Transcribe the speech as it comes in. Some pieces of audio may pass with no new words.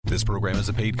This program is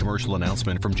a paid commercial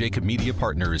announcement from Jacob Media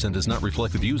Partners and does not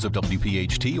reflect the views of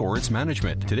WPHT or its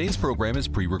management. Today's program is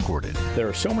pre-recorded. There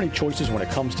are so many choices when it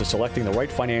comes to selecting the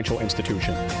right financial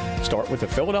institution. Start with the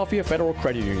Philadelphia Federal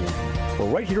Credit Union. We're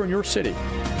right here in your city.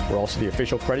 We're also the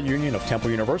official credit union of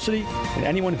Temple University, and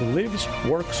anyone who lives,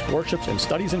 works, worships, and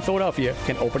studies in Philadelphia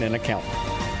can open an account,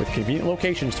 with convenient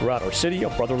locations throughout our city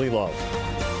of brotherly love.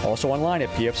 Also online at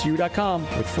pfcu.com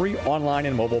with free online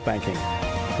and mobile banking.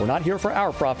 We're not here for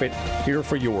our profit, here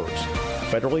for yours.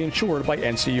 Federally insured by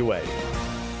NCUA.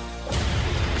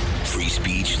 Free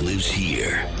speech lives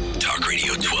here. Talk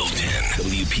Radio 1210,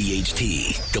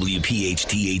 WPHT,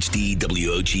 WPHT HD,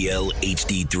 WOGL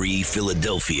HD3,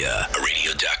 Philadelphia, a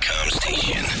radio.com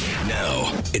station.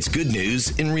 Now, it's good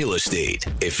news in real estate.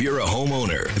 If you're a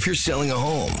homeowner, if you're selling a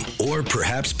home, or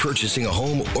perhaps purchasing a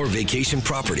home or vacation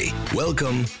property,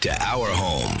 welcome to Our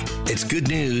Home. It's good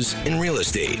news in real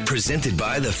estate, presented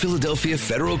by the Philadelphia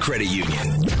Federal Credit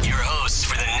Union. Your hosts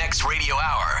for the next radio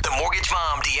hour, the mortgage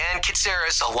mom, Deanne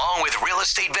Kitsaris, along with real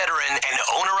estate veteran and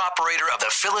owner-operator of the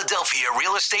Philadelphia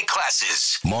Real Estate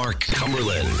Classes, Mark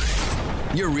Cumberland.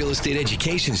 Your real estate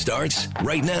education starts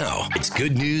right now. It's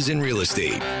Good News in Real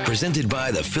Estate, presented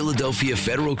by the Philadelphia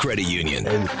Federal Credit Union.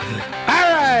 All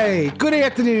right, good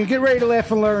afternoon. Get ready to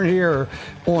laugh and learn here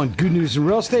on Good News in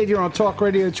Real Estate here on Talk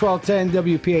Radio 1210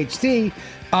 WPHT.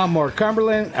 I'm Mark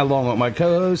Cumberland, along with my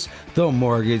co-host, the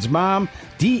mortgage mom,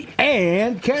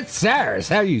 Deanne Katsaris.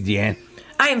 How are you, Deanne?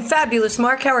 I am fabulous,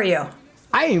 Mark. How are you?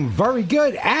 I am very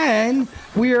good, and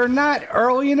we are not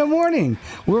early in the morning.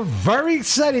 We're very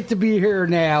excited to be here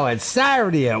now at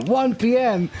Saturday at 1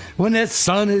 p.m. when the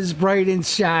sun is bright and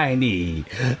shiny.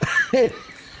 I'm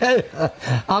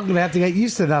going to have to get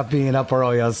used to not being up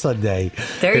early on Sunday.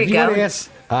 There you go.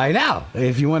 I know.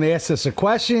 If you want to ask us a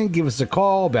question, give us a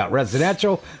call about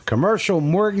residential, commercial,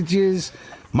 mortgages.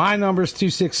 My number is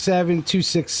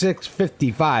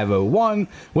 267-266-5501.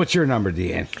 What's your number,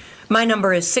 Deanne? My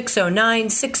number is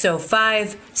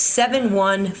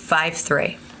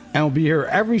 609-605-7153. And we'll be here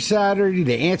every Saturday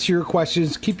to answer your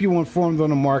questions, keep you informed on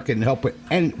the market, and help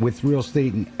with real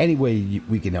estate in any way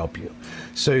we can help you.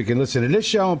 So you can listen to this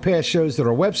show and past shows at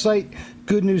our website,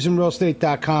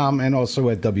 goodnewsinrealestate.com, and also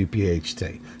at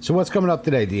WPHT. So what's coming up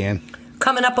today, Deanne?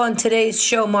 Coming up on today's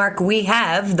show, Mark, we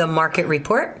have the market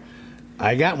report.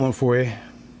 I got one for you.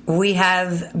 We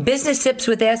have business tips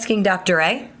with Asking Dr.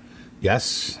 A.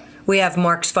 Yes. We have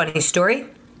Mark's funny story.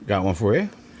 Got one for you.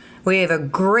 We have a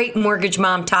great mortgage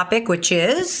mom topic, which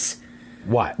is...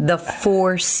 What? The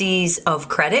 4 C's of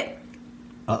credit.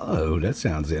 Uh-oh, that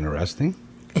sounds interesting.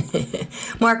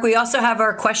 Mark, we also have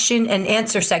our question and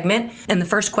answer segment. And the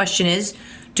first question is,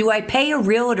 do I pay a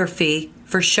realtor fee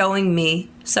for showing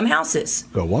me some houses?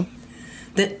 Go on.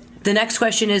 The next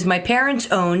question is, my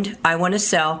parents owned, I want to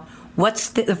sell. What's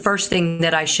the first thing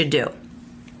that I should do?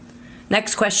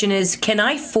 Next question is, can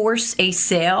I force a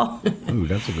sale? Ooh,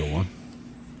 that's a good one.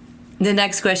 The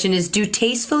next question is, do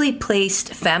tastefully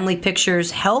placed family pictures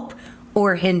help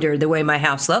or hinder the way my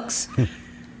house looks?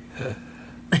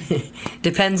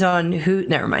 Depends on who.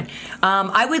 Never mind.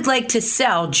 I would like to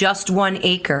sell just 1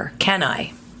 acre. Can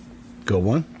I? Go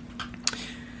on.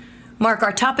 Mark,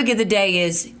 our topic of the day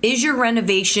is your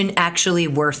renovation actually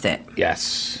worth it?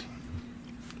 Yes.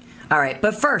 All right,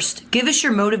 but first, give us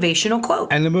your motivational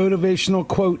quote. And the motivational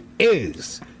quote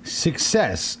is,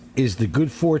 success is the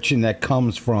good fortune that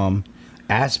comes from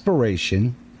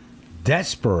aspiration,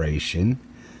 desperation,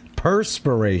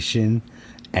 perspiration,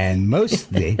 and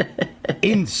mostly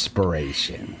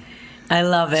inspiration. I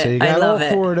love it. So you got all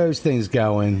 4 of those things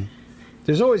going.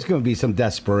 There's always going to be some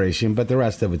desperation, but the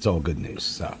rest of it's all good news.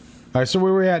 So, all right, so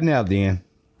where are we at now, Deanne?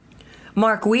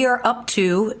 Mark, we are up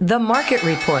to the market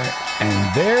report.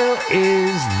 And there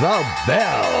is the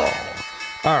bell.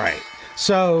 All right.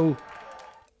 So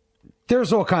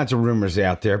there's all kinds of rumors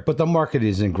out there, but the market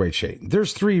is in great shape.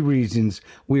 There's 3 reasons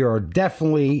we are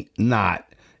definitely not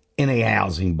in a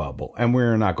housing bubble, and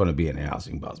we're not going to be in a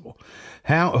housing bubble.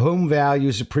 Home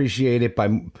values appreciated by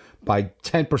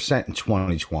 10% in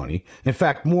 2020. In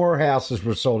fact, more houses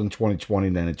were sold in 2020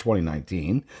 than in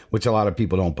 2019, which a lot of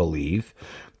people don't believe.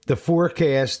 The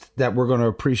forecast that we're going to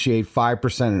appreciate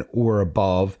 5% or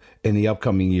above in the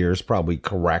upcoming year is probably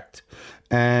correct.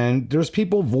 And there's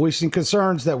people voicing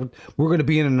concerns that we're going to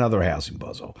be in another housing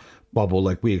bubble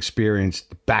like we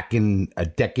experienced back in a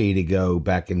decade ago,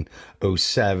 back in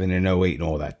 07 and 08 and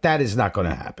all that. That is not going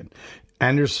to happen.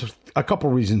 And there's a couple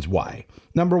reasons why.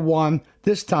 Number one,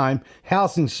 this time,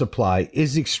 housing supply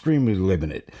is extremely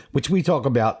limited, which we talk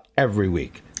about every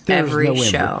week. There's every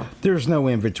show. There's no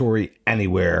inventory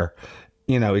anywhere.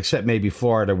 except maybe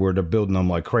Florida where they're building them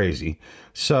like crazy.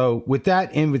 So with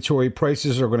that inventory,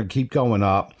 prices are going to keep going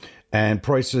up, and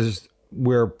prices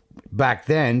where back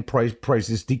then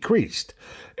prices decreased.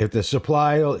 If the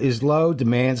supply is low,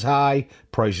 demand's high,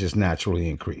 prices naturally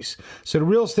increase. So the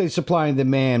real estate supply and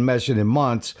demand measured in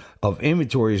months of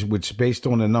inventories, which based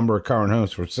on the number of current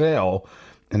homes for sale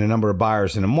and the number of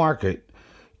buyers in the market,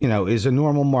 is a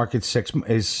normal market 6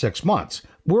 months.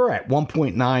 We're at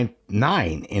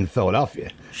 1.99 in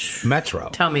Philadelphia Metro.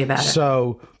 Tell me about it.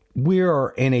 So we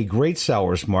are in a great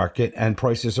seller's market, and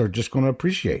prices are just going to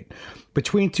appreciate.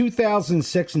 Between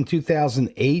 2006 and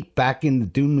 2008, back in the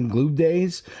doom and gloom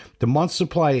days, the month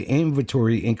supply of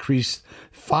inventory increased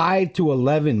 5 to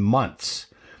 11 months.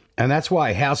 And that's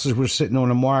why houses were sitting on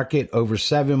the market over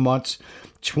 7 months,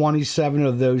 27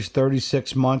 of those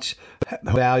 36 months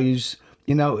values.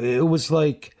 It was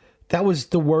like that was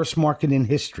the worst market in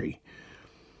history.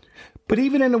 But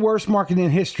even in the worst market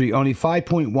in history, only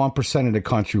 5.1% of the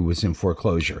country was in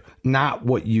foreclosure. Not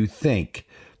what you think.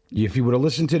 If you would have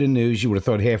listened to the news, you would have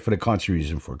thought half of the country was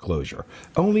in foreclosure.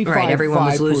 Only everyone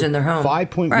was losing their home.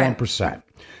 5.1%. Right.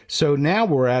 So now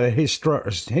we're at a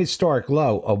historic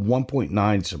low of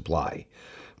 1.9 supply.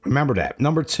 Remember that.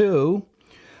 Number two,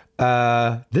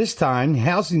 this time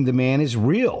housing demand is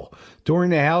real.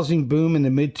 During the housing boom in the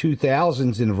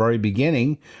mid-2000s, in the very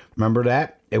beginning, remember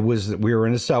that? We were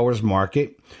in a seller's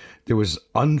market. There was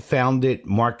unfounded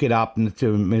market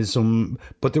optimism,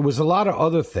 but there was a lot of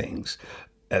other things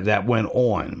that went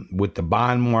on with the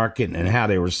bond market and how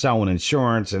they were selling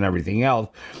insurance and everything else.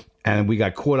 And we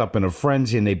got caught up in a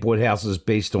frenzy, and they bought houses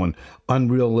based on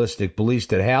unrealistic beliefs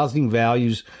that housing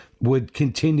values would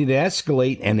continue to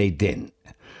escalate, and they didn't.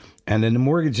 And then the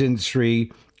mortgage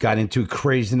industry got into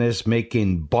craziness,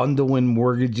 making bundling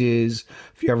mortgages.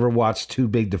 If you ever watched Too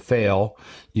Big to Fail,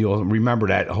 you'll remember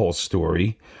that whole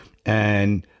story.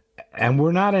 And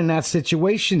we're not in that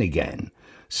situation again.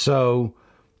 So,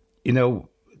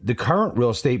 the current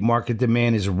real estate market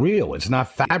demand is real. It's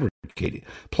not fabricated.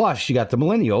 Plus, you got the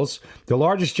millennials, the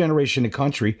largest generation in the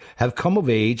country, have come of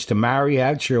age to marry,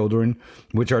 have children,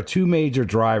 which are two major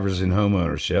drivers in home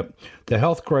ownership. The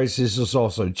health crisis is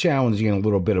also challenging in a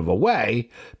little bit of a way,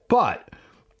 but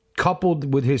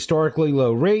coupled with historically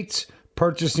low rates,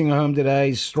 purchasing a home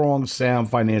today is strong, sound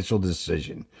financial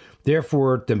decision.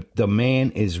 Therefore, the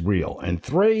demand is real. And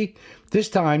three, this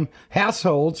time,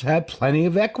 households have plenty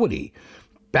of equity.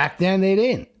 Back then, they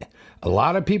didn't. A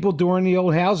lot of people during the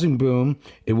old housing boom,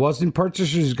 it wasn't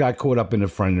purchasers got caught up in a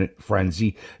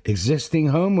frenzy. Existing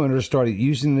homeowners started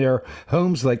using their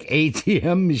homes like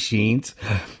ATM machines.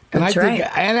 And That's right.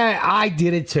 I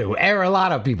did it too. A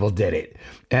lot of people did it.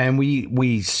 And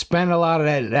we spent a lot of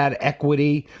that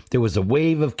equity. There was a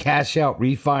wave of cash out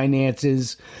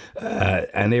refinances,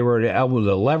 and they were able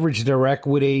to leverage their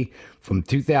equity. From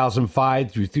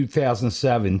 2005 through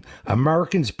 2007,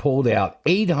 Americans pulled out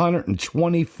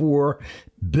 $824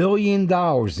 billion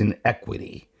in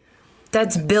equity.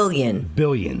 That's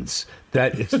Billions.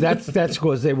 That's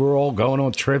because they were all going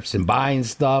on trips and buying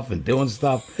stuff and doing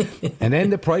stuff. And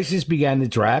then the prices began to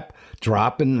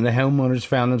drop, and the homeowners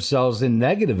found themselves in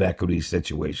negative equity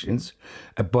situations.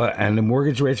 And the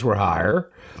mortgage rates were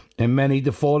higher. And many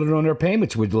defaulted on their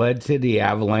payments, which led to the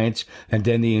avalanche. And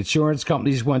then the insurance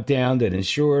companies went down that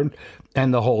insured,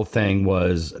 and the whole thing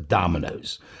was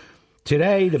dominoes.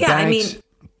 Today, the banks...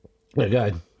 go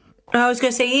ahead. I was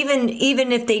going to say,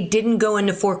 even if they didn't go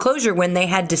into foreclosure when they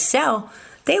had to sell,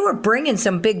 they were bringing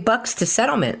some big bucks to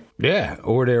settlement. Yeah,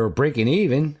 or they were breaking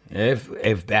even, if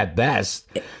at best.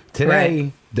 Today,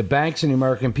 right. The banks and the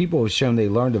American people have shown they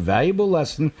learned a valuable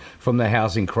lesson from the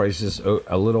housing crisis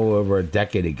a little over a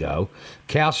decade ago.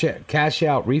 Cash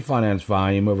out refinance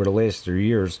volume over the last 3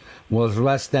 years was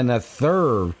less than a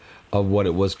third of what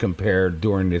it was compared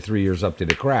during the 3 years up to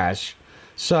the crash.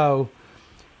 So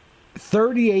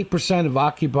 38% of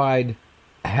occupied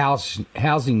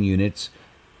housing units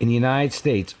in the United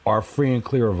States are free and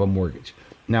clear of a mortgage.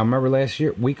 Now, remember last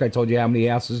week I told you how many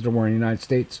houses there were in the United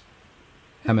States?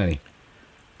 How many?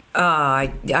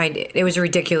 It was a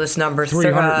ridiculous number.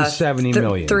 370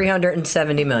 million.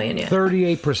 370 million, yeah.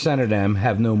 38% of them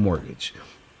have no mortgage.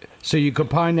 So you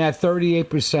combine that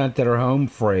 38% that are home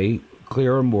free,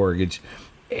 clear of mortgage,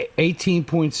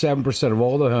 18.7% of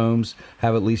all the homes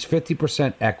have at least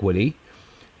 50% equity.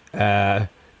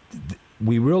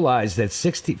 We realize that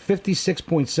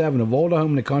 56.7% of all the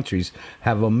homes in the countries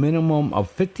have a minimum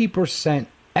of 50%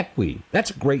 equity.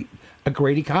 That's a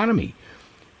great economy.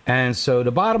 And so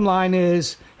the bottom line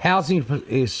is housing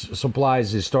supply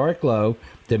is historic low.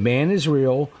 Demand is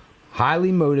real,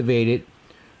 highly motivated.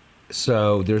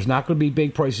 So there's not going to be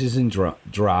big prices and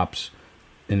drops.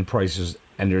 in prices,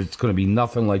 and there's going to be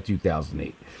nothing like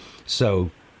 2008. So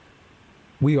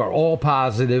we are all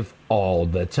positive all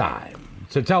the time.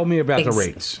 So tell me about the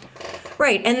rates.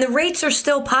 Right, and the rates are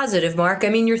still positive, Mark. I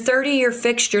mean, your 30-year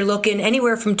fixed, you're looking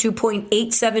anywhere from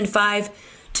 2.875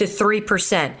 to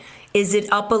 3%. Is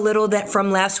it up a little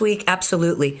from last week?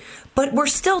 Absolutely. But we're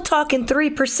still talking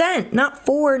 3%, not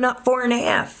 4, not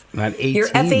 4.5. Not 18. Your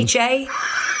FHA,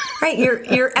 right,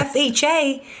 your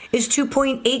FHA is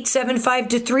 2.875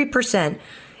 to 3%.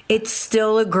 It's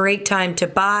still a great time to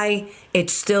buy.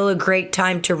 It's still a great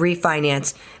time to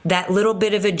refinance. That little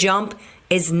bit of a jump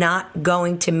is not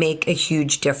going to make a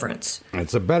huge difference.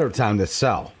 It's a better time to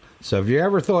sell. So if you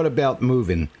ever thought about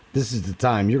moving, this is the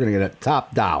time you're going to get a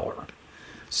top dollar.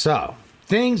 So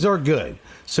things are good.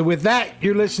 So with that,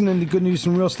 you're listening to Good News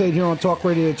from Real Estate here on Talk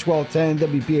Radio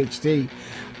 1210 WPHT.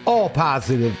 All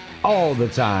positive, all the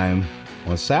time.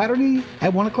 On Saturday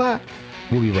at 1 o'clock.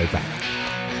 We'll be right back.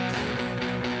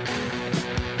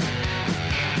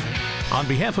 On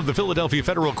behalf of the Philadelphia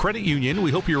Federal Credit Union,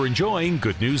 we hope you're enjoying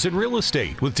Good News in Real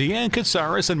Estate with Deanne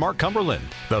Katsaris and Mark Cumberland.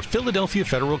 The Philadelphia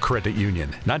Federal Credit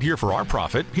Union, not here for our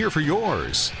profit, here for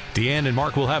yours. Deanne and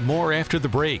Mark will have more after the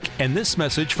break, and this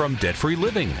message from Debt Free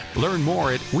Living. Learn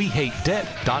more at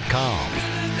WeHateDebt.com.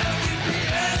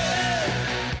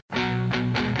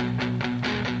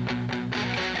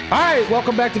 All right,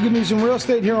 welcome back to Good News in Real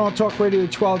Estate here on Talk Radio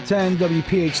 1210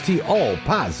 WPHT. All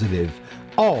positive,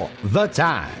 all the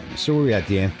time. So where are we at,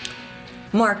 Deanne?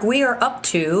 Mark, we are up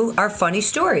to our funny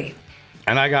story.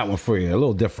 And I got one for you, a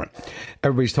little different.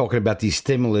 Everybody's talking about these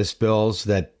stimulus bills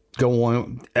that go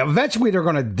on. Eventually they're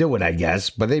going to do it, I guess,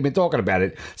 but they've been talking about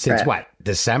it since,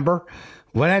 December?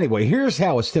 Well, anyway, here's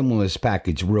how a stimulus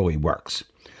package really works.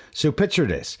 So picture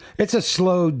this. It's a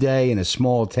slow day in a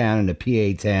small town, in a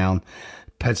PA town,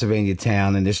 Pennsylvania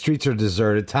town, and the streets are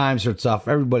deserted. Times are tough.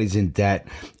 Everybody's in debt.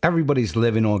 Everybody's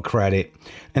living on credit.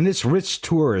 And this rich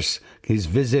tourist, he's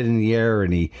visiting the area,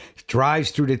 and he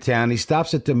drives through the town. He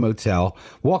stops at the motel,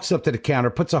 walks up to the counter,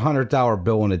 puts a $100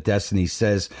 bill on the desk, and he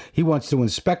says he wants to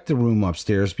inspect the room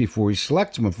upstairs before he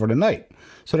selects one for the night.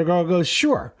 So the girl goes,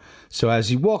 sure. So as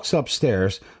he walks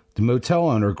upstairs, the motel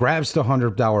owner grabs the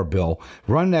 $100 bill,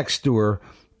 run next door,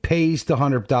 pays the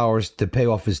 $100 to pay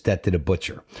off his debt to the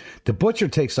butcher. The butcher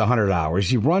takes $100.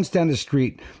 He runs down the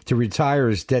street to retire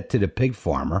his debt to the pig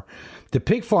farmer. The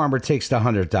pig farmer takes the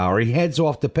 $100. He heads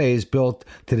off to pay his bill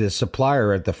to the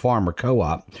supplier at the farmer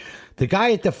co-op. The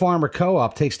guy at the farmer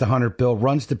co-op takes the $100 bill,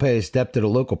 runs to pay his debt to the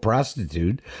local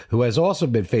prostitute, who has also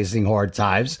been facing hard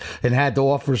times and had to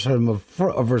offer some of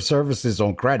her services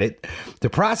on credit. The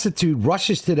prostitute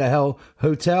rushes to the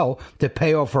hotel to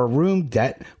pay off her room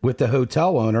debt with the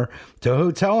hotel owner. The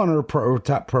hotel owner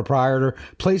proprietor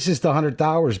places the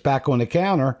 $100 back on the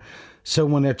counter, so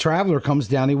when a traveler comes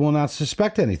down, he will not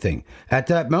suspect anything. At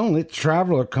that moment, the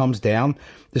traveler comes down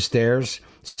the stairs,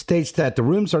 states that the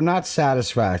rooms are not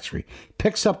satisfactory,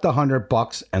 picks up the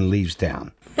 $100 and leaves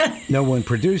town. No one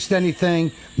produced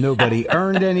anything. Nobody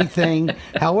earned anything.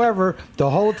 However,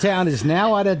 the whole town is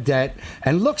now out of debt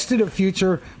and looks to the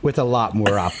future with a lot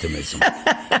more optimism.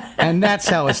 And that's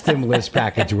how a stimulus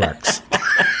package works.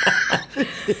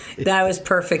 That was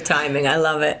perfect timing. I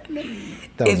love it.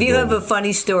 If you have a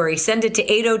funny story, send it to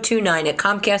 8029 at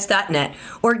Comcast.net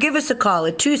or give us a call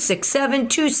at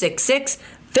 267-266-5501.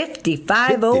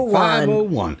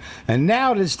 5501. And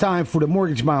now it is time for the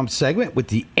Mortgage Mom segment with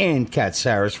Deanne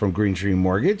Katsaris from Green Tree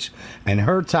Mortgage. And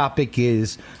her topic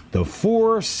is the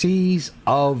 4 C's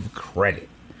of credit.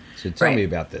 So tell me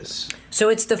about this. So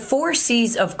it's the 4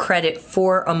 C's of credit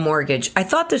for a mortgage. I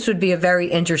thought this would be a very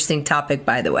interesting topic,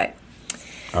 by the way.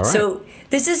 All right. So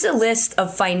this is a list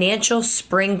of financial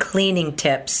spring cleaning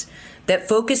tips that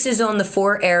focuses on the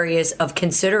 4 areas of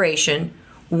consideration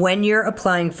when you're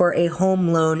applying for a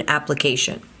home loan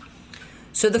application.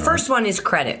 So the first one is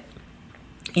credit.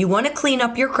 You want to clean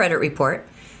up your credit report,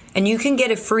 and you can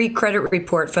get a free credit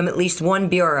report from at least one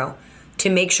bureau to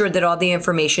make sure that all the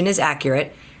information is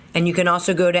accurate. And you can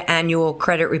also go to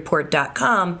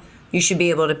annualcreditreport.com. You should be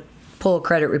able to pull a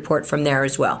credit report from there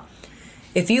as well.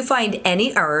 If you find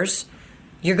any errors,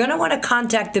 you're going to want to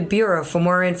contact the bureau for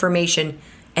more information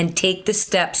and take the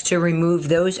steps to remove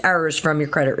those errors from your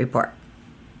credit report.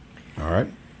 All right.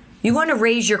 You want to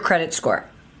raise your credit score.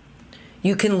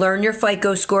 You can learn your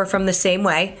FICO score from the same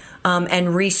way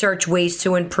and research ways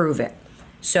to improve it.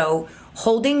 So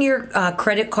holding your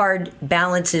credit card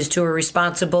balances to a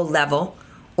responsible level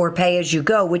or pay as you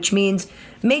go, which means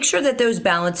make sure that those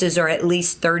balances are at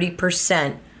least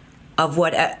 30% of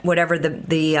whatever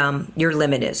the your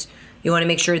limit is. You want to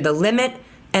make sure the limit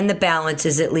and the balance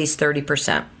is at least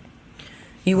 30%.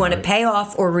 You want to pay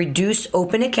off or reduce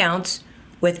open accounts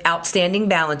with outstanding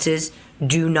balances.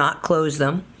 Do not close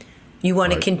them. You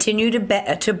want to continue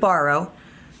to borrow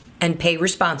and pay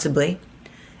responsibly.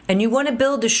 And you want to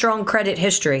build a strong credit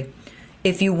history.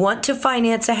 If you want to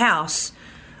finance a house,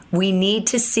 we need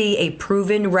to see a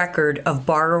proven record of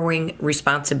borrowing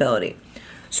responsibility.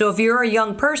 So if you're a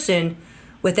young person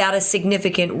without a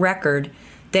significant record,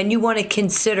 then you want to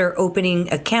consider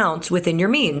opening accounts within your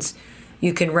means.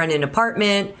 You can rent an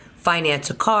apartment, finance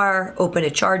a car, open a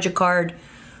Charge card,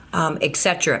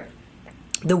 etc.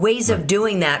 The ways of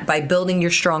doing that by building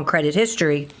your strong credit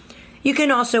history, you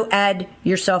can also add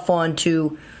yourself on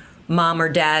to mom or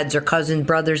dad's or cousin,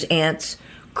 brothers, aunts'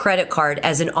 credit card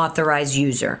as an authorized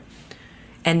user.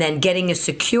 And then getting a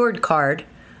secured card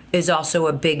is also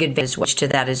a big advantage to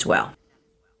that as well.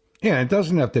 Yeah, it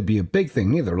doesn't have to be a big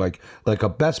thing either, like a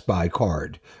Best Buy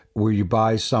card where you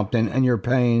buy something and you're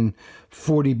paying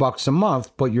 $40 a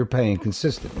month, but you're paying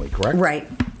consistently, correct?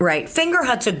 Right.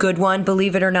 Fingerhut's a good one,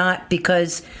 believe it or not,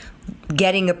 because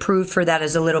getting approved for that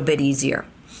is a little bit easier.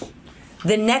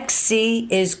 The next C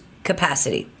is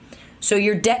capacity. So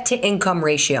your debt to income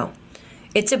ratio.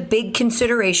 It's a big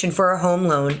consideration for a home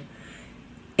loan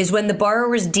is when the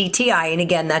borrower's DTI, and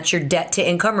again, that's your debt to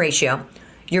income ratio,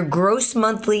 your gross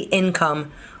monthly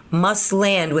income must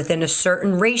land within a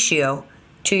certain ratio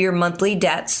to your monthly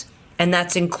debts, and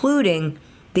that's including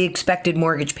the expected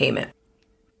mortgage payment.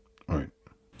 All right.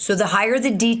 So the higher the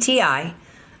DTI,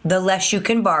 the less you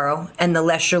can borrow and the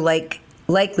less you're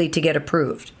likely to get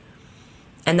approved.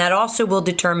 And that also will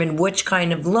determine which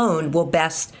kind of loan will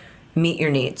best meet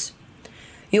your needs.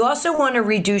 You also want to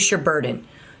reduce your burden.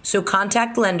 So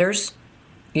contact lenders,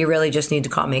 you really just need to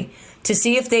call me, to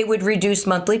see if they would reduce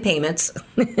monthly payments.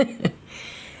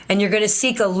 And you're going to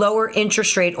seek a lower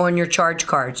interest rate on your charge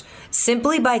cards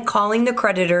simply by calling the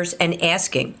creditors and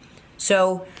asking.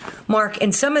 So, Mark,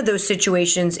 in some of those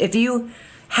situations, if you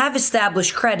have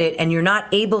established credit and you're not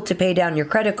able to pay down your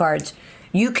credit cards,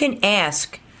 you can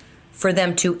ask for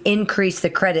them to increase the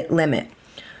credit limit.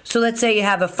 So let's say you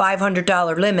have a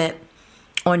 $500 limit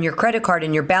on your credit card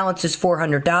and your balance is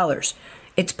 $400.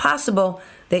 It's possible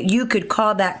that you could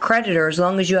call that creditor, as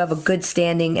long as you have a good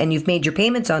standing and you've made your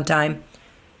payments on time,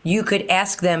 you could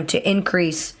ask them to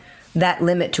increase that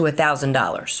limit to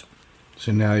 $1,000.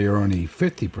 So now you're only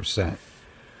 50%.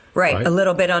 Right, a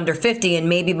little bit under 50, and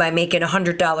maybe by making a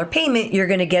 $100 payment, you're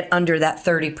going to get under that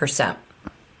 30%.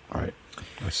 All right,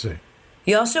 I see.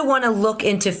 You also want to look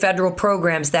into federal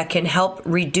programs that can help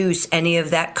reduce any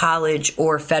of that college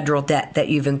or federal debt that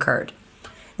you've incurred.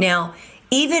 Now,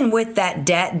 even with that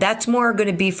debt, that's more going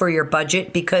to be for your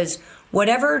budget, because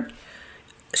whatever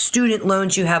student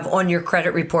loans you have on your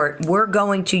credit report, we're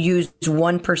going to use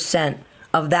 1%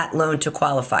 of that loan to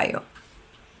qualify you.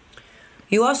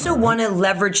 You also want to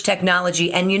leverage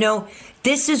technology. And,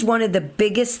 this is one of the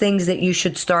biggest things that you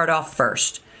should start off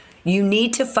first. You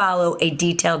need to follow a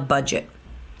detailed budget.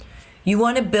 You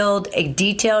want to build a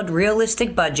detailed,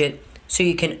 realistic budget so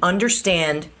you can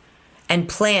understand and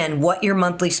plan what your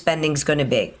monthly spending is going to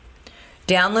be.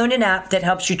 Download an app that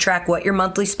helps you track what your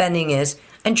monthly spending is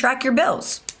and track your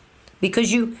bills.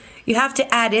 Because you have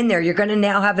to add in there, you're going to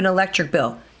now have an electric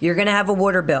bill. You're going to have a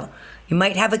water bill. You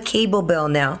might have a cable bill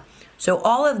now. So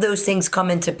all of those things come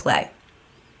into play.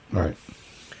 All right.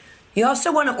 You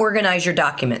also want to organize your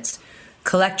documents.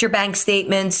 Collect your bank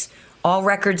statements, all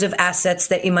records of assets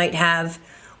that you might have,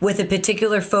 with a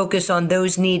particular focus on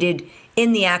those needed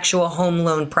in the actual home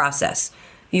loan process.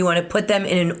 You want to put them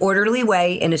in an orderly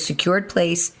way in a secured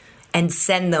place and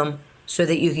send them so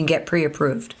that you can get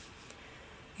pre-approved.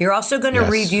 You're also going to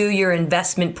review your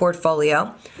investment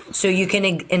portfolio so you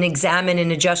can examine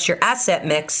and adjust your asset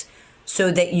mix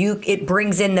so that it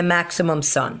brings in the maximum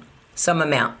sum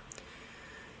amount.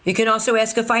 You can also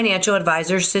ask a financial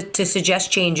advisor to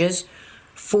suggest changes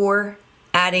for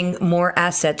adding more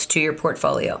assets to your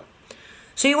portfolio.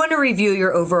 So you want to review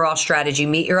your overall strategy,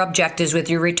 meet your objectives with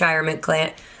your retirement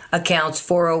accounts,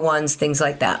 401s, things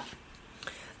like that.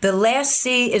 The last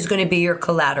C is going to be your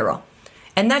collateral,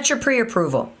 and that's your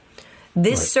pre-approval.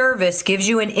 This service gives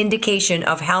you an indication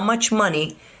of how much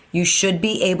money you should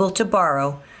be able to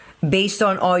borrow based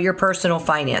on all your personal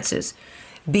finances.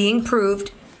 Being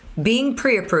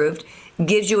pre-approved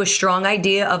gives you a strong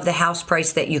idea of the house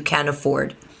price that you can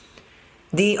afford.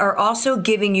 They are also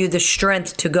giving you the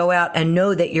strength to go out and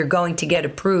know that you're going to get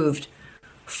approved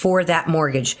for that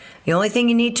mortgage. The only thing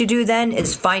you need to do then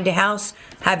is find a house,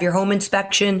 have your home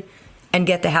inspection, and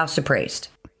get the house appraised.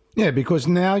 Yeah, because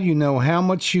now you know how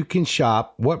much you can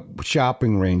shop, what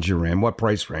shopping range you're in, what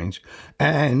price range,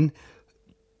 and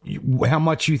how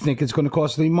much you think it's going to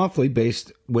cost them monthly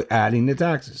based with adding the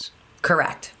taxes.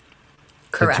 Correct.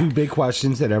 The two big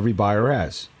questions that every buyer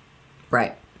has.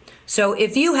 Right. So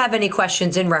if you have any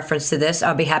questions in reference to this,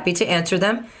 I'll be happy to answer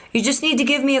them. You just need to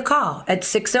give me a call at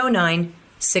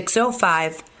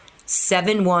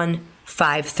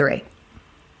 609-605-7153.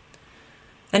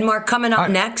 And Mark, coming up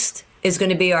next is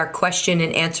going to be our question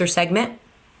and answer segment.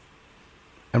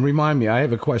 And remind me, I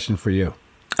have a question for you.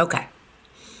 Okay.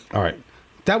 All right.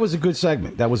 That was a good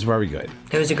segment. That was very good.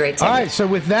 It was a great segment. All right. So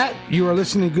with that, you are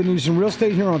listening to Good News in Real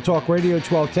Estate here on Talk Radio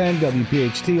 1210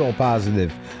 WPHT, all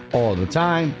positive all the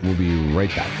time. We'll be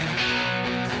right back.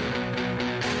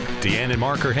 Deanne and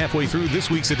Mark are halfway through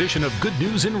this week's edition of Good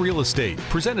News in Real Estate,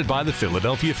 presented by the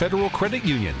Philadelphia Federal Credit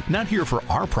Union. Not here for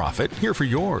our profit, here for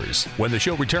yours. When the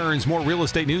show returns, more real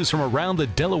estate news from around the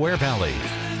Delaware Valley.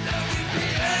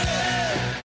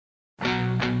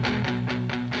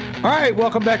 All right,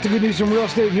 welcome back to Good News in Real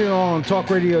Estate here on Talk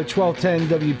Radio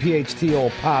 1210 WPHT, all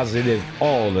positive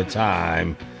all the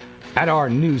time. At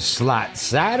our new slot,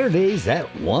 Saturdays at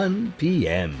 1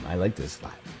 p.m. I like this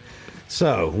slot.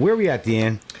 So, where are we at,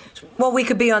 Deanne? Well, we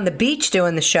could be on the beach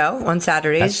doing the show on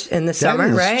Saturdays in the summer,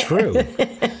 right? That is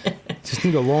true. Just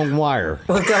need a long wire.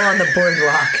 We'll go on the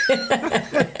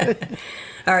boardwalk.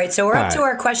 All right, so we're up to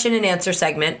our question and answer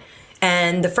segment.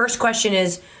 And the first question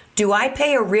is, do I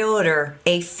pay a realtor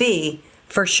a fee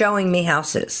for showing me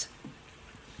houses?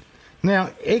 Now,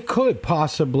 it could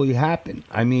possibly happen.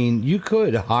 I mean, you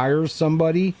could hire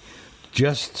somebody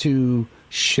just to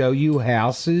show you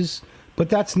houses, but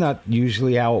that's not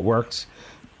usually how it works.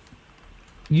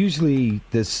 Usually,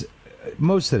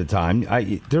 most of the time,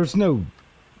 there's no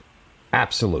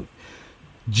absolute.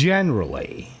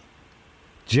 Generally,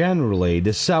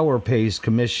 the seller pays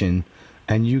commission,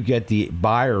 and you get the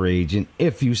buyer agent.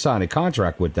 If you sign a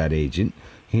contract with that agent,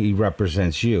 he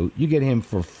represents you. You get him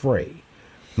for free.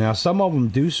 Now, some of them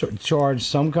do charge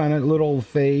some kind of little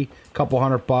fee, a couple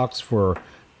 $100 for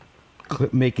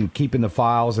keeping the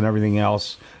files and everything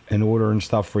else and ordering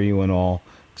stuff for you and all,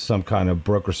 some kind of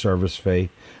broker service fee.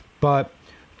 But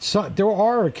there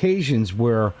are occasions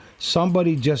where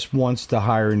somebody just wants to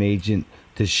hire an agent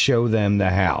to show them the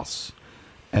house.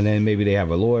 And then maybe they have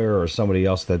a lawyer or somebody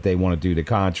else that they want to do the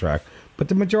contract. But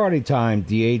the majority of the time,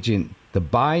 the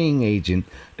buying agent,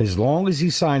 as long as he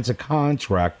signs a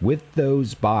contract with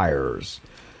those buyers,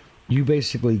 you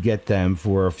basically get them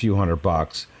for a few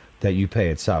 $100 that you pay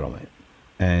at settlement.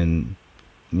 And,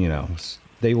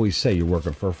 they always say you're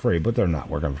working for free, but they're not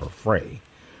working for free.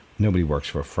 Nobody works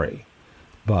for free.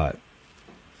 But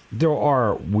there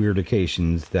are weird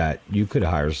occasions that you could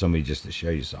hire somebody just to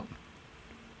show you something.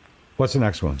 What's the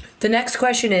next one? The next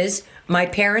question is, my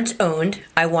parents owned,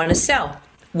 I want to sell.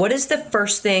 What is the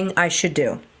first thing I should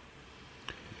do?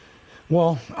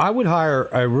 Well, I would hire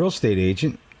a real estate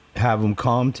agent, have them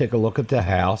come take a look at the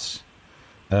house.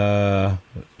 They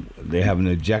have an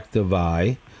objective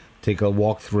eye, take a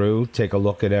walk through, take a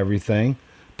look at everything,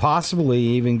 possibly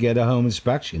even get a home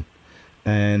inspection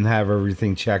and have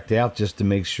everything checked out just to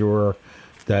make sure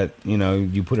that,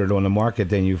 you put it on the market,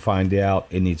 then you find out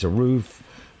it needs a roof,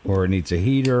 or it needs a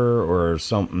heater or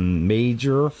something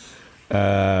major.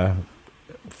 For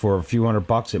a few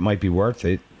 $100, it might be worth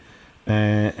it.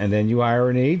 And then you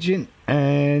hire an agent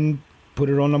and put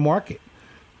it on the market.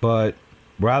 But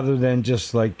rather than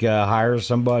just hire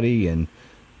somebody and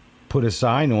put a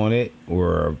sign on it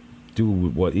or do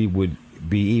what would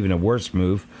be even a worse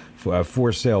move,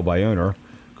 for sale by owner,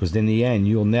 because in the end,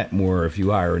 you'll net more if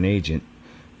you hire an agent.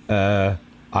 I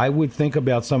would think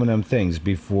about some of them things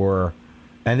before.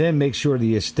 And then make sure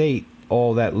the estate,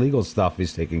 all that legal stuff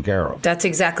is taken care of. That's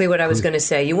exactly what I was going to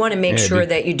say. You want to make sure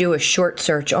that you do a short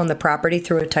search on the property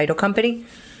through a title company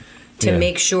to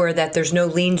make sure that there's no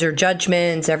liens or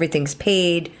judgments, everything's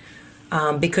paid.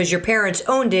 Because your parents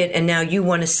owned it and now you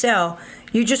want to sell,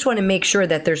 you just want to make sure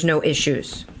that there's no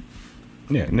issues.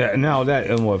 Yeah, now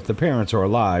if the parents are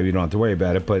alive, you don't have to worry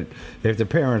about it. But if the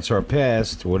parents are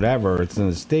passed, whatever, it's an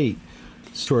estate,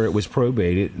 sure it was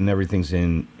probated and everything's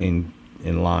in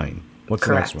line. What's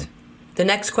Correct. The next one? The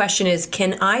next question is,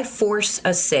 can I force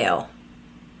a sale?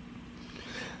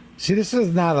 See, this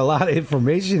is not a lot of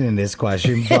information in this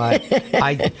question, but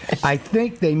I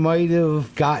think they might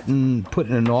have put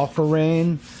an offer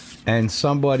in, and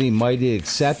somebody might have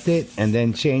accepted and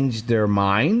then changed their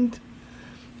mind.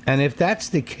 And if that's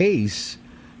the case,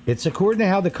 it's according to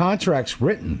how the contract's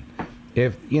written.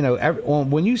 If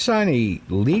when you sign a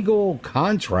legal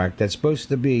contract that's supposed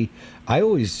to be,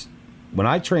 when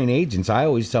I train agents, I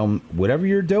always tell them, whatever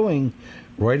you're doing,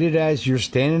 write it as you're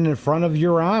standing in front of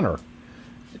your honor,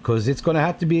 because it's going to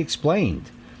have to be explained.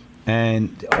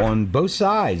 and on both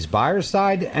sides, buyer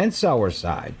side and seller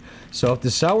side. So if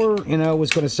the seller,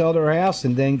 was going to sell their house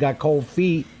and then got cold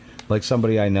feet, like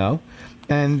somebody I know,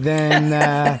 and then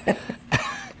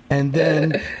and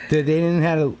then they didn't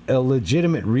have a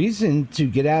legitimate reason to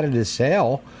get out of the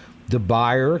sale, the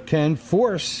buyer can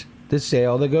force the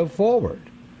sale to go forward,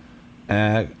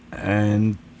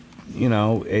 and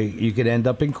you could end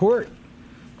up in court.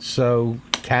 So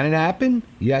can it happen?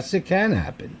 Yes, it can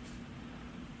happen.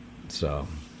 So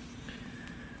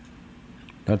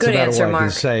that's good about answer, all I Mark.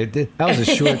 can say. That was a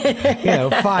short,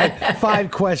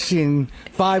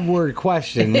 5-word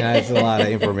question. That's a lot of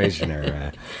information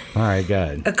there. All right, go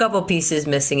ahead. A couple pieces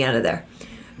missing out of there.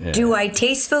 Yeah.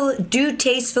 Do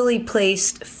tastefully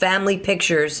placed family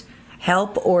pictures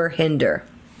help or hinder?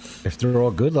 If they're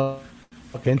all good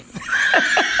looking.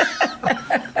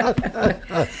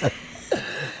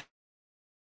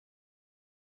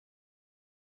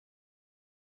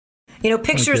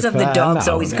 Pictures of the dogs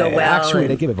always go well. Actually,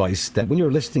 they give advice that when you're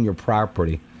listing your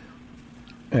property,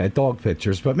 dog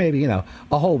pictures, but maybe, a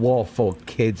whole wall full of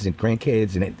kids and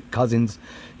grandkids and cousins,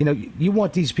 you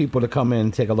want these people to come in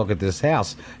and take a look at this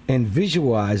house and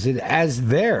visualize it as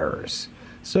theirs.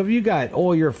 So if you got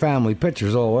all your family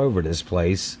pictures all over this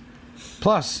place,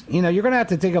 plus, you're going to have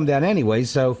to take them down anyway,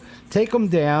 so take them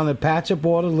down and patch up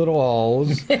all the little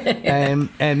holes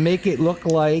and make it look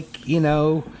like,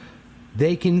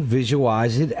 they can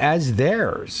visualize it as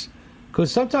theirs.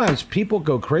 Because sometimes people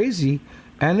go crazy,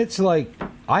 and it's like,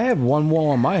 I have one wall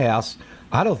on my house.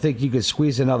 I don't think you could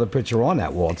squeeze another picture on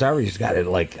that wall. It's already got it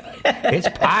it's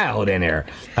piled in there.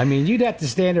 I mean, you'd have to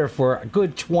stand there for a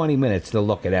good 20 minutes to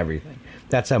look at everything.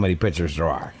 That's how many pictures there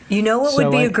are. You know what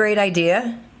would be a great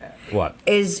idea? What?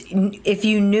 Is if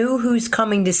you knew who's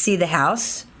coming to see the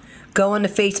house, go onto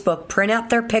Facebook, print out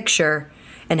their picture,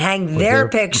 and hang their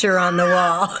picture on the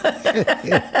wall.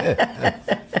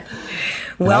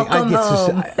 Welcome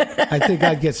home. I think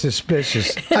I'd get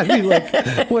suspicious. I'd be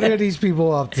like, what are these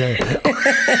people up to?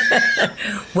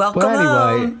 Welcome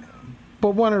home.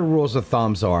 But one of the rules of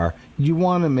thumbs are, you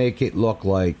want to make it look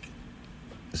like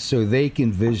so they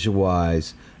can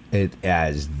visualize it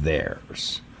as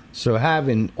theirs. So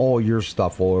having all your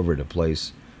stuff all over the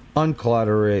place,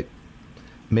 unclutter it,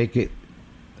 make it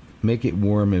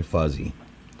warm and fuzzy.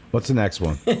 What's the next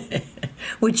one?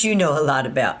 Which you know a lot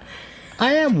about.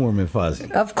 I am warm and fuzzy.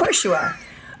 Of course you are.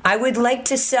 I would like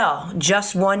to sell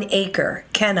just 1 acre.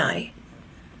 Can I?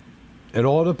 It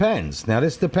all depends. Now,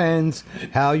 this depends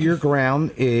how your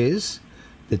ground is,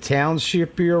 the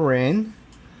township you're in.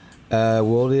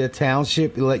 Will the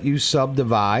township let you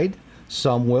subdivide?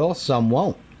 Some will, some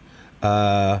won't.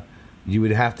 You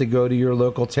would have to go to your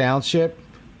local township.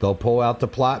 They'll pull out the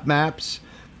plot maps.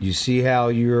 You see how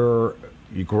your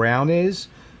ground is.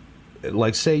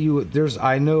 Like, say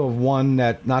I know of one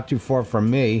that not too far from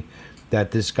me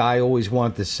that this guy always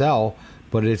wanted to sell,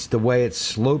 but it's the way it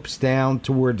slopes down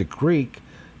toward the creek.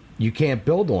 You can't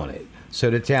build on it, so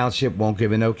the township won't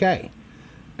give an okay.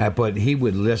 But he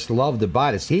would just love to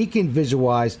buy this. He can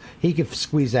visualize, he can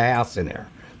squeeze a house in there,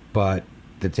 but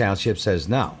the township says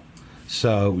no.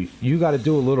 So you got to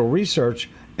do a little research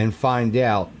and find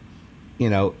out,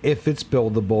 if it's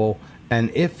buildable and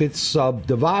if it's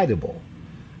subdividable.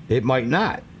 It might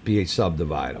not be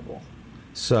subdividable.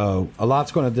 So a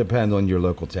lot's going to depend on your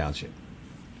local township.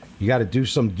 You got to do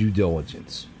some due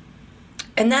diligence.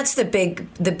 And that's the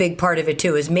big part of it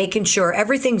too, is making sure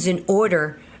everything's in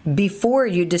order before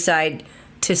you decide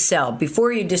to sell,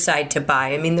 before you decide to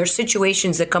buy. I mean, there's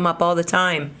situations that come up all the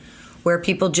time where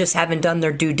people just haven't done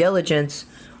their due diligence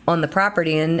on the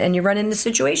property, and you run into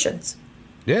situations.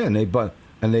 Yeah, and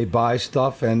they buy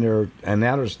stuff and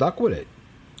now they're stuck with it.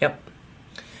 Yep.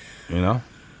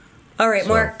 All right,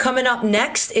 Mark, coming up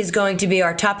next is going to be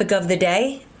our topic of the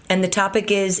day, and the topic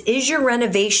is your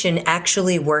renovation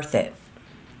actually worth it?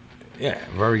 Yeah,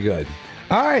 very good.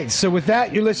 All right, so with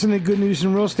that, you're listening to Good News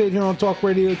in Real Estate here on Talk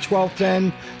Radio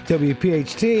 1210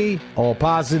 WPHT. All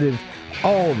positive,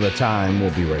 all the time.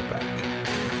 We'll be right back.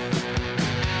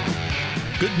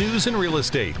 Good News in Real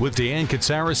Estate with Deanne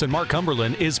Katsaris and Mark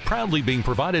Cumberland is proudly being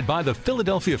provided by the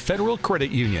Philadelphia Federal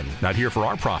Credit Union. Not here for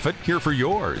our profit, here for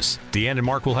yours. Deanne and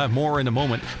Mark will have more in a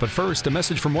moment, but first, a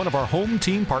message from one of our home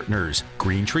team partners,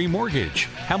 Green Tree Mortgage.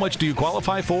 How much do you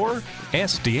qualify for?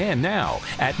 Ask Deanne now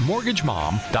at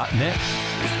mortgagemom.net.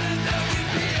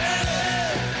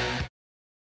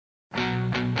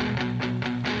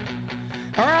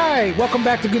 All right, welcome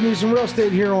back to Good News in Real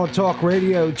Estate here on Talk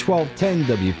Radio 1210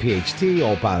 WPHT,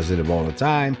 all positive all the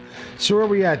time. So where are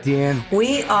we at, Deanne?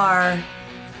 We are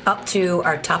up to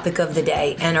our topic of the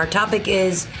day. And our topic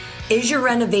is your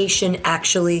renovation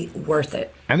actually worth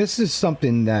it? And this is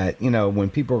something that, when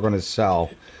people are going to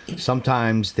sell,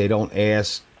 sometimes they don't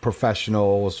ask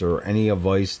professionals or any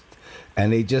advice,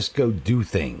 and they just go do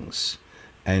things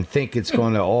and think it's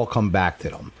going to all come back to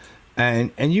them.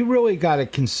 And you really got to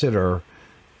consider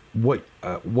what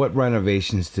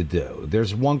renovations to do.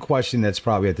 There's one question that's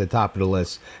probably at the top of the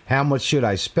list. How much should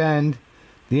I spend?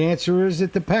 The answer is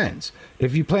it depends.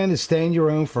 If you plan to stay in your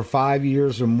home for 5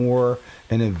 years or more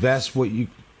and invest what you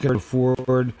can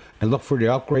afford and look for the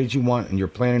upgrades you want and you're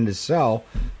planning to sell,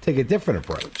 take a different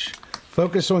approach.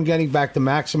 Focus on getting back the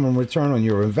maximum return on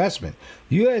your investment.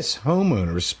 U.S.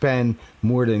 homeowners spend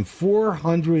more than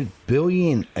 $400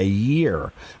 billion a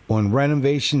year on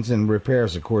renovations and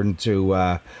repairs, according to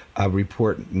a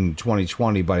report in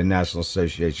 2020 by the National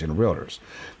Association of Realtors.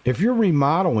 If you're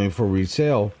remodeling for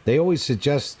resale, they always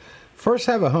suggest first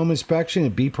have a home inspection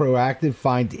and be proactive.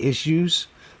 Find issues.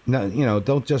 No,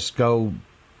 don't just go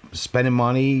spending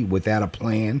money without a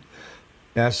plan.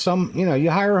 You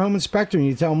hire a home inspector and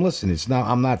you tell them, listen,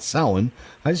 I'm not selling.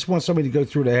 I just want somebody to go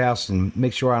through the house and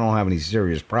make sure I don't have any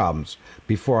serious problems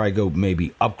before I go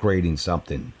maybe upgrading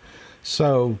something.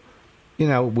 So,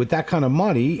 with that kind of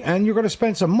money, and you're going to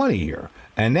spend some money here.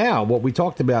 And now what we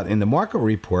talked about in the market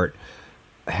report,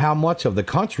 how much of the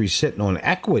country's sitting on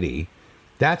equity,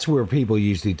 that's where people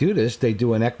usually do this. They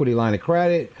do an equity line of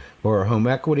credit or a home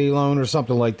equity loan or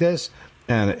something like this,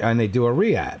 and they do a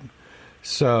rehab.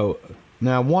 So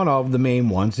now, one of the main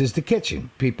ones is the kitchen.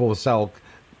 People sell,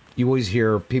 you always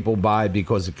hear people buy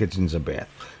because the kitchen's a bath.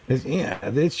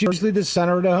 It's usually the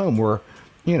center of the home where,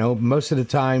 most of the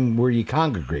time where you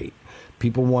congregate.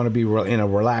 People want to be in a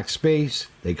relaxed space.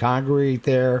 They congregate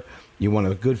there. You want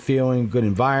a good feeling, good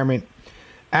environment.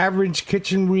 Average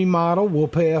kitchen remodel will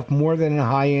pay off more than a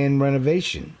high-end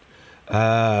renovation,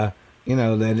 than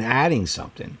adding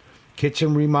something.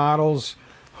 Kitchen remodels,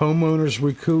 homeowners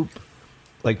recoup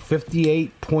like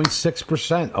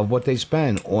 58.6% of what they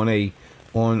spend on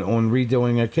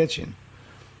redoing a kitchen.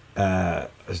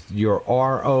 Your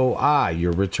ROI,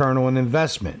 your return on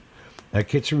investment, a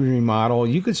kitchen remodel,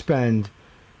 you could spend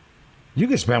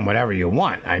whatever you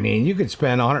want. I mean, you could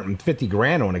spend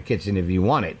 $150,000 on a kitchen if you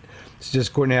want it. It's just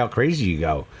according to how crazy you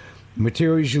go.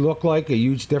 Materials you look like, a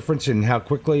huge difference in how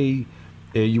quickly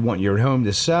you want your home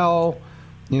to sell.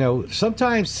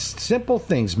 Sometimes simple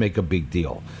things make a big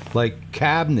deal, like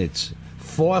cabinets,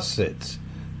 faucets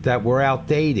that were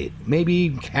outdated, maybe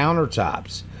even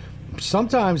countertops.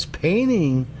 Sometimes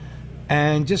painting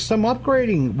and just some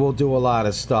upgrading will do a lot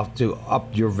of stuff to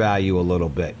up your value a little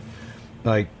bit.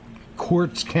 Like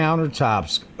quartz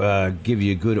countertops give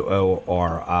you a good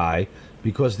ROI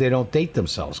because they don't date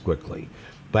themselves quickly.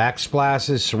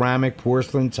 Backsplashes, ceramic,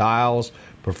 porcelain, tiles,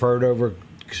 preferred over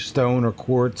stone or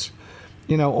quartz.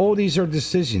 All these are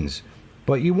decisions,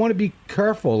 but you want to be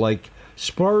careful. Like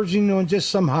splurging on just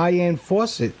some high-end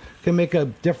faucet can make a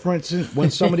difference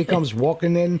when somebody comes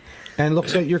walking in and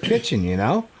looks at your kitchen.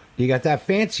 You got that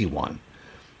fancy one.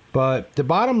 But the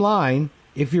bottom line,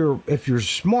 if you're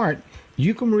smart,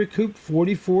 you can recoup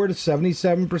 44 to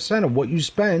 77% of what you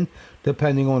spend,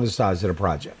 depending on the size of the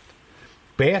project.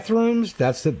 Bathrooms,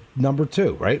 that's the number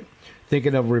 2, right?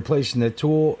 Thinking of replacing the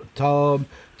tub,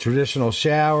 traditional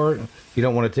shower. You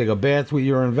don't want to take a bath with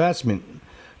your investment.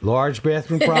 Large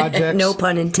bathroom projects. No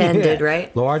pun intended, yeah.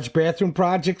 Right? Large bathroom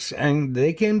projects, and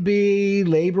they can be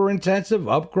labor intensive,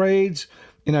 upgrades.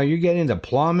 You get into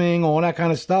plumbing, all that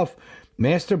kind of stuff.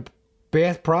 Master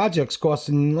bath projects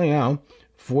costing,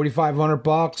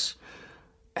 $4,500.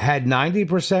 Had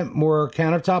 90% more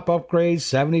countertop upgrades,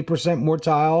 70% more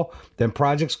tile than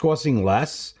projects costing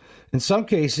less. In some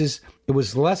cases, it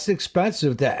was less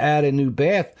expensive to add a new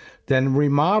bath than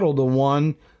remodel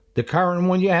the current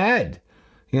one you had.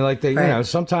 Right.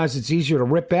 Sometimes it's easier to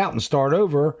rip out and start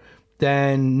over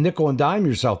than nickel and dime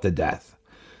yourself to death.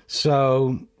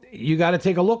 So you got to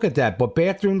take a look at that. But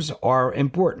bathrooms are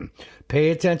important. Pay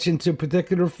attention to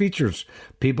particular features.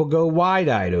 People go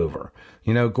wide-eyed over.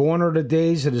 Gone are the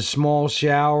days of the small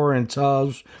shower and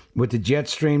tubs with the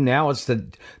Jetstream. Now it's the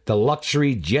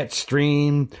luxury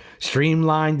Jetstream,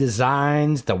 streamlined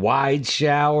designs, the wide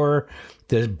shower,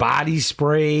 the body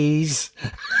sprays.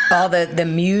 All the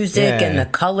music and the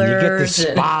colors. You get the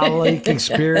spa-like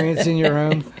experience in your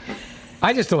home.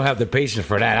 I just don't have the patience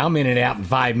for that. I'm in and out in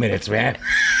 5 minutes, man.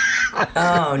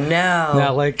 Oh, no.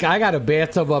 Now, I got a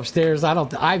bathtub upstairs.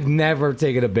 I've never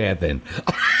taken a bath in.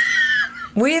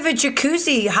 We have a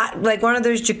jacuzzi, like one of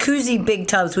those jacuzzi big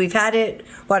tubs. We've had it,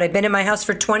 I've been in my house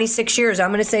for 26 years. I'm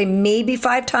going to say maybe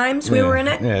 5 times we were in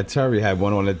it. Yeah, Terry had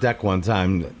one on the deck one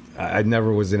time. I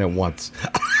never was in it once.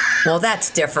 Well,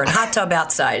 that's different. Hot tub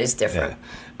outside is different. Yeah.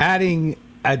 Adding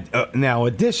now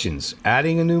additions.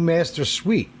 Adding a new master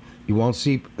suite. You won't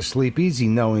sleep easy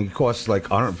knowing it costs like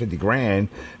 $150,000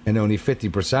 and only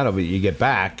 50% of it you get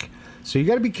back. So you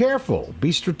got to be careful.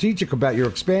 Be strategic about your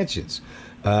expansions.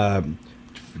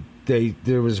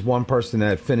 There was one person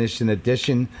that finished an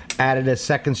addition, added a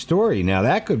second story. Now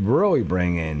that could really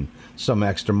bring in some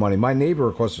extra money. My neighbor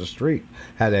across the street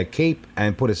had a cape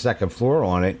and put a second floor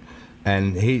on it,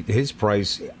 and his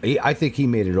price, I think he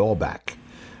made it all back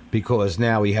because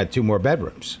now he had 2 more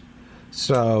bedrooms.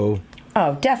 So.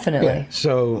 Oh, definitely. Yeah,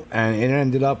 so, and it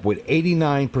ended up with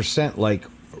 89% like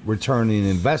return in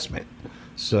investment.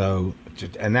 So,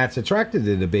 and that's attracted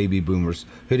to the baby boomers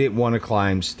who didn't want to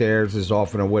climb stairs as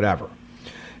often or whatever.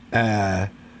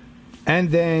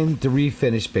 And then the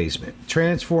refinished basement.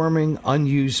 Transforming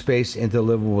unused space into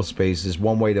livable space is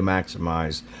one way to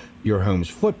maximize your home's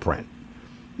footprint.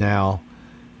 Now,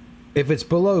 if it's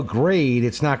below grade,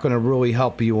 it's not going to really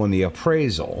help you on the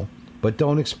appraisal, but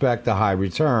don't expect a high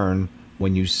return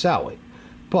when you sell it.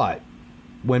 But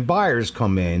when buyers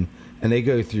come in and they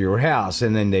go through your house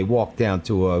and then they walk down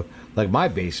to like my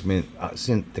basement,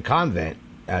 the convent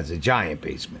has a giant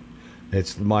basement.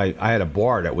 I had a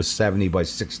bar that was 70 by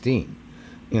 16,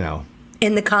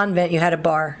 In the convent, you had a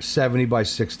bar. 70 by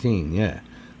 16, yeah.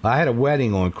 I had a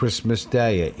wedding on Christmas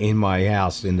Day in my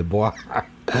house in the bar.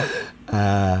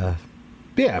 Yeah,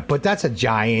 but that's a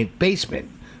giant basement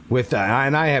with,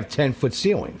 and I have 10-foot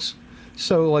ceilings.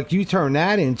 So, like, you turn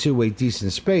that into a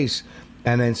decent space,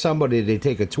 and then they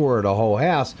take a tour of the whole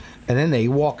house, and then they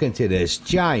walk into this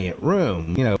giant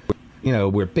room,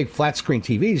 where big flat screen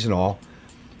TVs and all.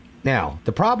 Now,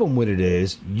 the problem with it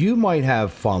is you might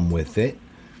have fun with it,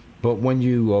 but when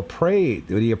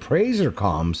the appraiser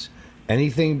comes,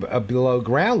 anything below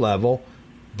ground level,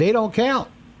 they don't count,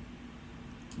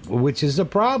 which is a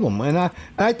problem. And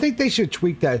I think they should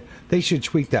tweak that. They should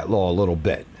tweak that law a little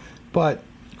bit. But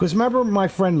because remember my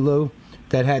friend Lou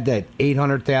that had that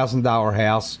 $800,000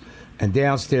 house, and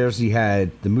downstairs he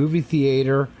had the movie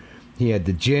theater, he had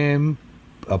the gym,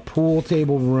 a pool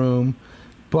table room,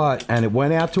 and it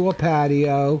went out to a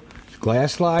patio,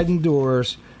 glass sliding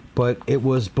doors, but it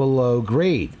was below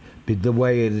grade, the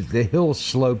way the hill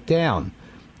sloped down,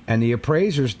 and the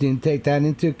appraisers didn't take that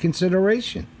into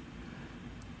consideration,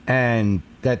 and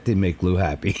that didn't make Lou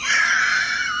happy.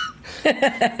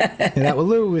 And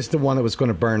Lou was the one that was going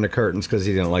to burn the curtains because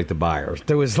he didn't like the buyers.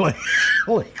 There was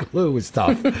Lou was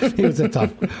tough. He was a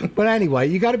tough. But anyway,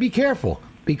 you got to be careful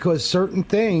because certain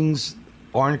things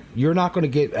you're not going to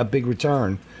get a big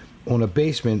return on a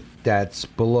basement that's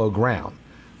below ground.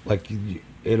 Like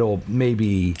it'll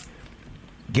maybe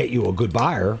get you a good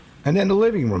buyer. And then the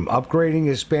living room, upgrading,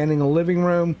 expanding a living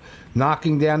room,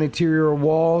 knocking down interior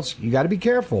walls. You got to be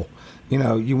careful.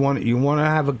 You want to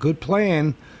have a good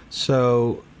plan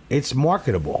so it's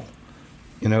marketable.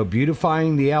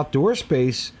 Beautifying the outdoor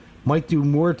space might do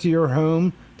more to your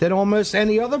home than almost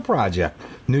any other project.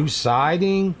 New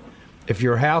siding, if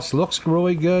your house looks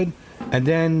really good, and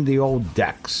then the old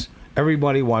decks.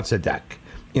 Everybody wants a deck.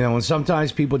 And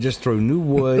sometimes people just throw new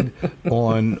wood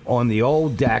on the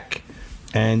old deck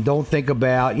and don't think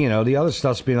about, the other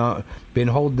stuff's been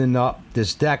holding up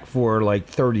this deck for like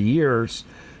 30 years,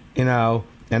 and now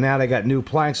they got new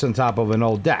planks on top of an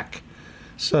old deck.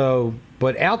 So,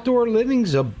 but outdoor living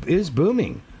is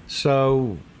booming.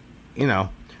 So,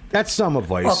 that's some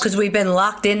advice. Well, because we've been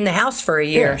locked in the house for a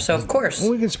year, so of course.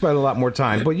 We can spend a lot more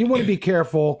time, but you want to be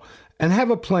careful and have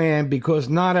a plan because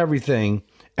not everything,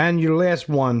 and your last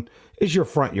one is your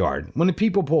front yard. When the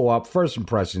people pull up, first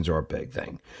impressions are a big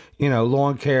thing.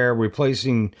 Lawn care,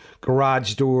 replacing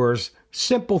garage doors,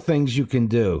 simple things you can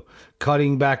do.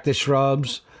 Cutting back the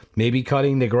shrubs, maybe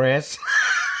cutting the grass,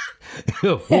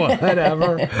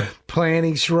 whatever,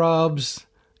 planting shrubs.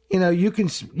 You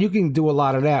can do a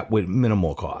lot of that with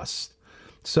minimal cost.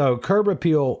 So curb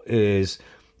appeal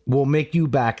will make you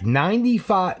back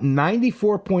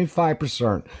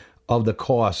 94.5% of the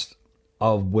cost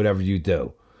of whatever you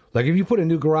do. Like if you put a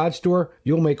new garage door,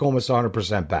 you'll make almost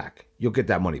 100% back. You'll get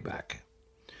that money back.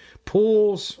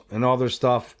 Pools and other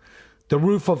stuff. The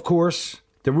roof, of course.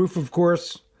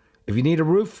 If you need a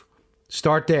roof,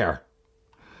 start there.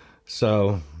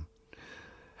 So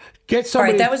get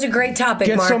somebody. All right, that was a great topic,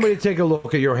 Mark. Get somebody to take a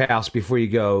look at your house before you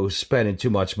go spending too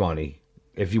much money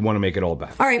if you want to make it all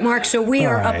back. All right, Mark, so we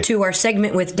are up to our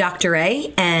segment with Dr.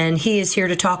 A, and he is here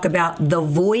to talk about the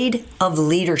void of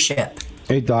leadership.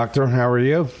 Hey, doctor, how are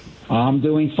you? I'm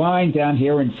doing fine down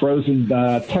here in frozen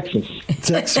Texas.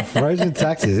 Frozen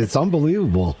Texas. It's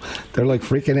unbelievable. They're like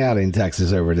freaking out in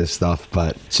Texas over this stuff.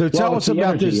 But so tell us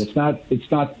about this. It's not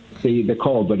the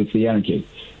cold, but it's the energy.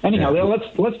 Anyhow,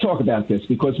 let's talk about this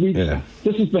because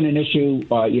this has been an issue,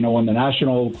 on the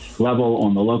national level,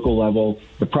 on the local level.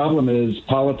 The problem is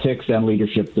politics and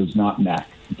leadership does not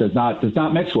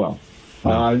mix well.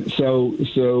 So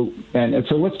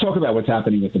let's talk about what's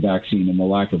happening with the vaccine and the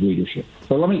lack of leadership.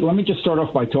 So let me just start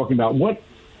off by talking about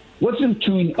what's in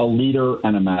between a leader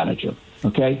and a manager.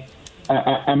 Okay,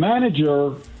 a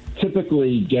manager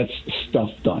typically gets stuff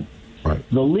done. Right.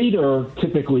 The leader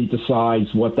typically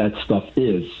decides what that stuff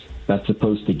is that's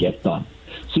supposed to get done.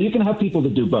 So you can have people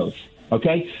that do both.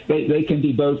 Okay, they can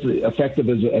be both effective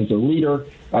as a leader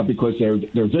because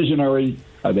they're visionary.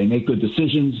 They make good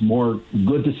decisions, more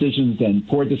good decisions than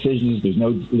poor decisions. There's no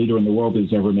leader in the world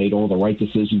who's ever made all the right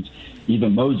decisions.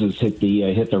 Even Moses hit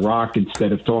the rock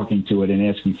instead of talking to it and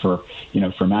asking for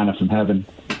manna from heaven.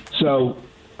 So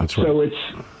that's right. So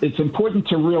it's important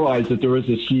to realize that there is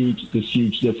this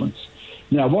huge difference.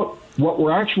 Now, what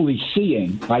we're actually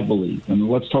seeing, I believe, and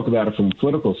let's talk about it from a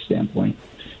political standpoint,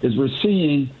 is we're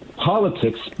seeing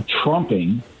politics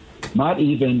trumping not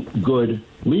even good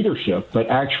leadership, but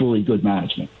actually good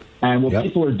management. And what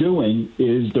people are doing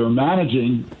is they're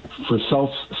managing for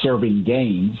self-serving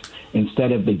gains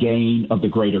instead of the gain of the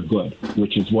greater good,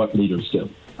 which is what leaders do.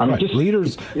 I mean,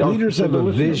 leaders have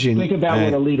a vision. Think about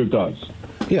what a leader does.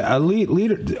 Yeah, a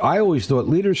leader. I always thought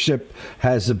leadership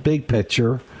has a big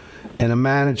picture, and a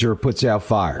manager puts out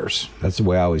fires. That's the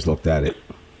way I always looked at it.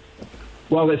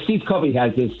 Well, Steve Covey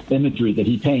has this imagery that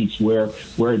he paints where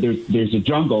there's a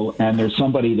jungle and there's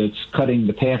somebody that's cutting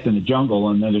the path in the jungle,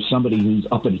 and then there's somebody who's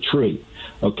up in a tree.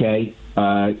 Okay,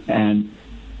 and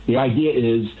the idea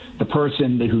is the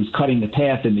person who's cutting the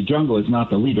path in the jungle is not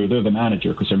the leader; they're the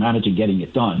manager because they're managing getting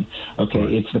it done. Okay,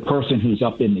 right. It's the person who's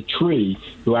up in the tree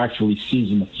who actually sees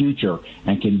in the future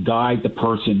and can guide the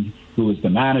person who is the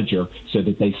manager so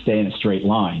that they stay in a straight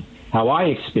line. How I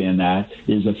expand that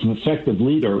is an effective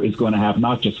leader is going to have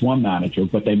not just one manager,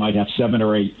 but they might have 7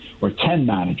 or 8 or 10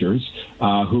 managers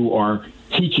who are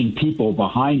teaching people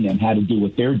behind them how to do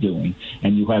what they're doing.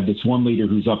 And you have this one leader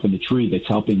who's up in the tree that's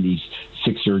helping these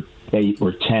 6 or 8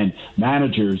 or 10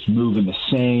 managers move in the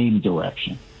same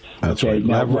direction. That's right.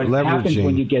 Now, what happens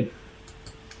when you get...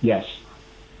 Yes,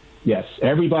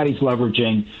 everybody's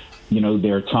leveraging,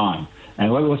 their time.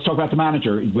 And let's talk about the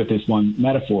manager with this one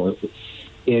metaphor.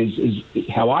 Is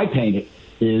how I paint it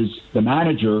is the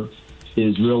manager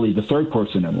is really the third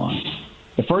person in line.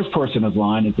 The first person in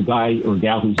line is the guy or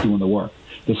gal who's doing the work.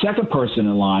 The second person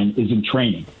in line is in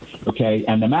training, okay?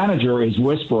 And the manager is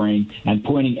whispering and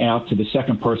pointing out to the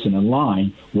second person in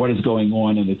line what is going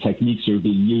on and the techniques that are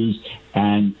being used.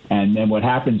 And then what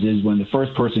happens is when the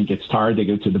first person gets tired, they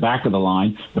go to the back of the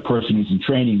line. The person who's in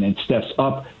training then steps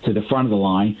up to the front of the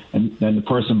line, and then the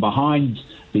person behind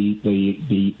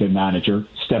the manager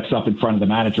steps up in front of the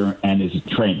manager and is in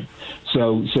training.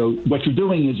 So what you're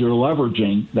doing is you're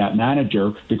leveraging that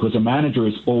manager because a manager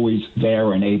is always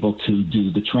there and able to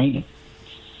do the training.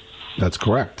 That's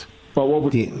correct. But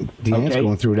Deanne's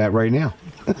going through that right now.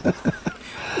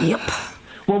 Yep.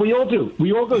 Well, we all do.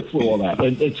 We all go through all that.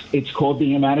 And it's called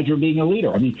being a manager, being a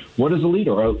leader. I mean, what is a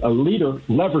leader? A leader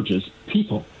leverages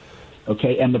people.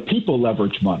 Okay, and the people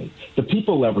leverage money. The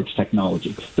people leverage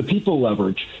technology. The people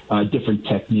leverage different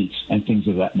techniques and things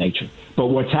of that nature. But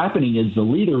what's happening is the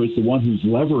leader is the one who's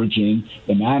leveraging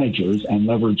the managers and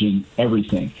leveraging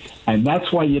everything. And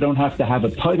that's why you don't have to have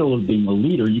a title of being a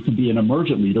leader. You can be an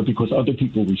emergent leader because other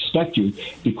people respect you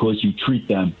because you treat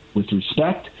them with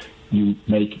respect. You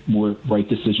make more right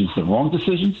decisions than wrong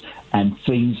decisions, and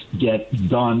things get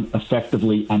done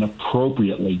effectively and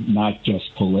appropriately, not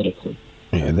just politically.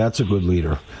 Yeah, that's a good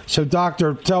leader. So,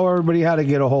 Doctor, tell everybody how to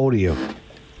get a hold of you.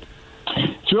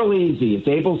 It's really easy. It's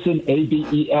Abelson,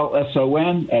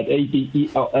 Abelson, at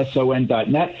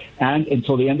abelson.net. And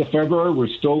until the end of February, we're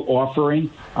still offering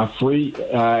a free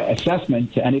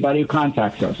assessment to anybody who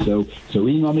contacts us. So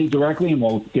email me directly, and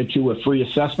we'll get you a free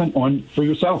assessment for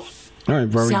yourself. All right,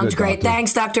 very Sounds good, great. Doctor.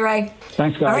 Thanks, Dr. A.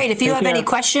 Thanks, guys. All right, if you have any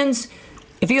questions...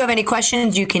 If you have any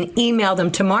questions, you can email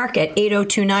them to Mark at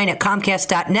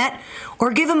 8029@comcast.net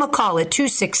or give him a call at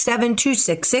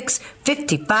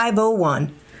 267-266-5501.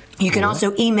 You can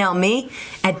also email me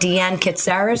at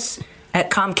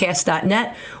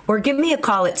deannekatsaris@comcast.net or give me a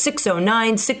call at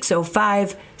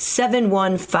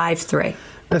 609-605-7153.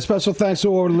 A special thanks to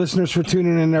all the listeners for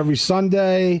tuning in every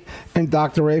Sunday, and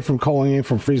Dr. Ray from calling in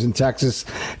from Friesen, Texas.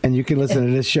 And you can listen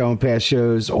to this show and past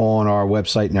shows on our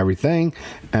website and everything.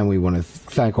 And we want to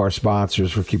thank our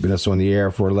sponsors for keeping us on the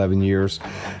air for 11 years.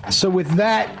 So with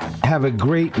that, have a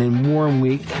great and warm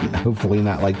week. Hopefully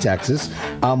not like Texas.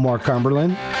 I'm Mark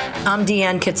Cumberland. I'm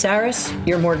Deanne Katsaris,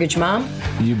 your mortgage mom.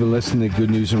 You've been listening to Good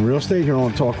News in Real Estate here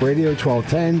on Talk Radio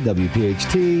 1210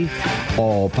 WPHT.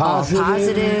 All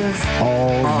positive.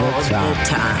 All the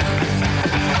time.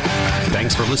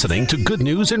 Thanks for listening to Good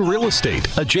News in Real Estate,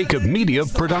 a Jacob Media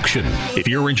production. If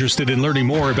you're interested in learning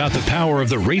more about the power of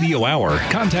the radio hour,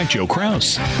 contact Joe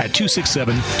Kraus at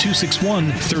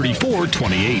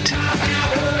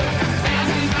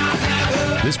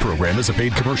 267-261-3428. This program is a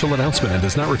paid commercial announcement and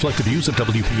does not reflect the views of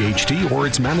WPHT or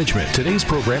its management. Today's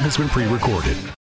program has been pre-recorded.